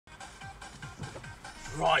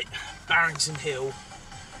Right, Barrington Hill.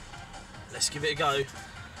 Let's give it a go.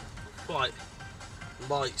 Quite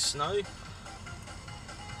light snow. We'll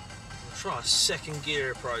try a second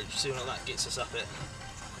gear approach, see what that gets us up it.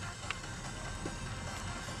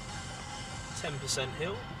 10%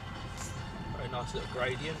 hill. Very nice little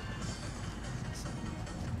gradient.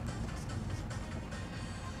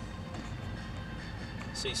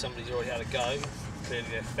 See somebody's already had a go. Clearly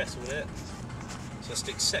they've fettled it. So I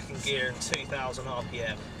stick second gear and 2000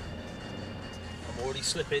 RPM. I'm already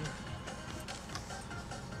slipping.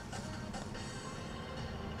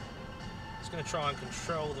 Just going to try and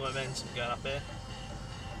control the momentum going up here.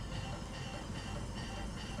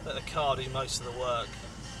 Let the car do most of the work.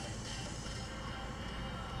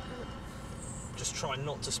 Just try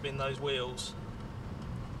not to spin those wheels.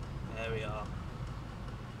 There we are.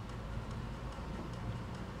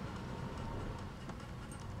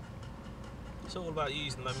 It's all about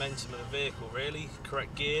using the momentum of the vehicle really,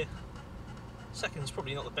 correct gear. Second's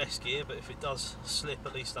probably not the best gear, but if it does slip,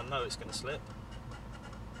 at least I know it's going to slip.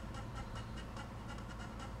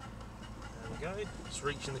 There we go, just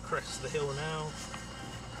reaching the crest of the hill now.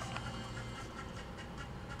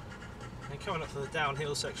 And coming up to the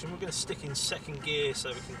downhill section, we're going to stick in second gear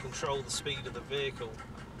so we can control the speed of the vehicle.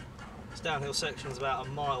 This downhill section is about a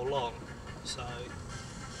mile long, so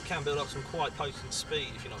you can build up some quite potent speed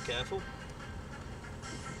if you're not careful.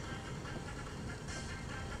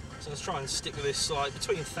 So let's try and stick with this slide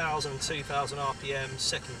between 1000 and 2000 RPM,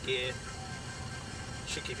 second gear.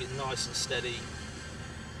 Should keep it nice and steady.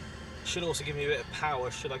 Should also give me a bit of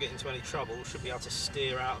power should I get into any trouble. Should be able to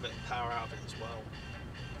steer out of it and power out of it as well.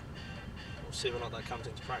 We'll see whether or not that comes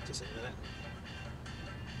into practice in a minute.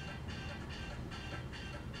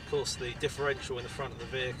 Of course, the differential in the front of the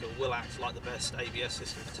vehicle will act like the best ABS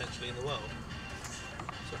system potentially in the world.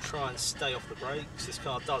 So try and stay off the brakes. This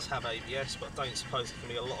car does have ABS, but I don't suppose there can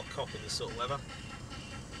be a lot of cop in this sort of weather.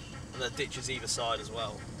 And there are ditches either side as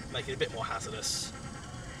well, making it a bit more hazardous.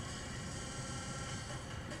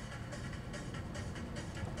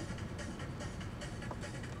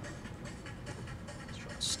 Let's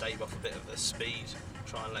try and stave off a bit of the speed.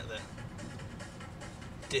 Try and let the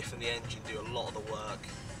diff and the engine do a lot of the work.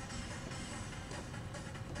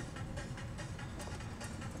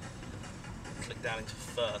 Down into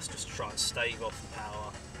first, just to try and stave off the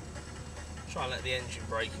power. Try and let the engine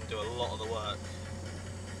braking do a lot of the work.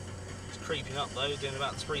 It's creeping up though, doing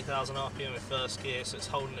about 3000 RPM with first gear, so it's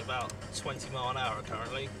holding about 20 mile an hour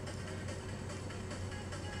currently.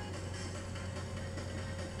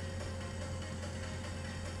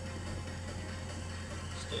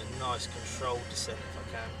 Just do a nice controlled descent if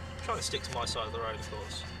I can. Try to stick to my side of the road, of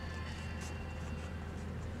course.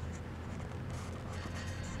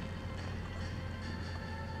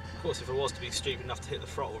 Of course, if I was to be stupid enough to hit the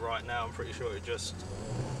throttle right now, I'm pretty sure it would just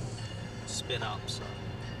spin up, so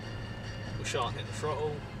we shan't hit the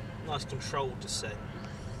throttle. Nice controlled descent.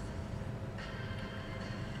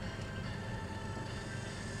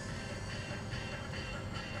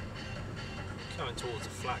 Coming towards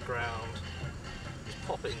the flat ground, just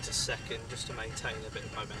pop it into second just to maintain a bit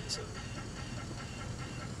of momentum.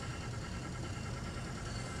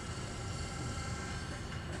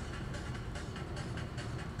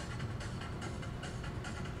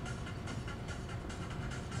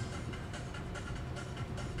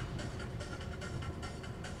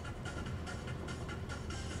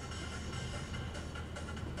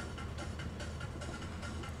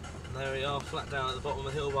 There we are, flat down at the bottom of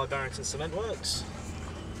the hill by Barrington Cement Works.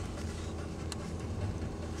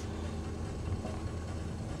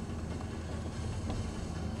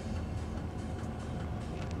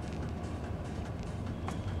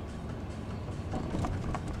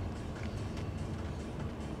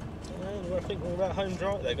 And I think we're about home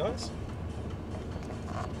dry there, guys.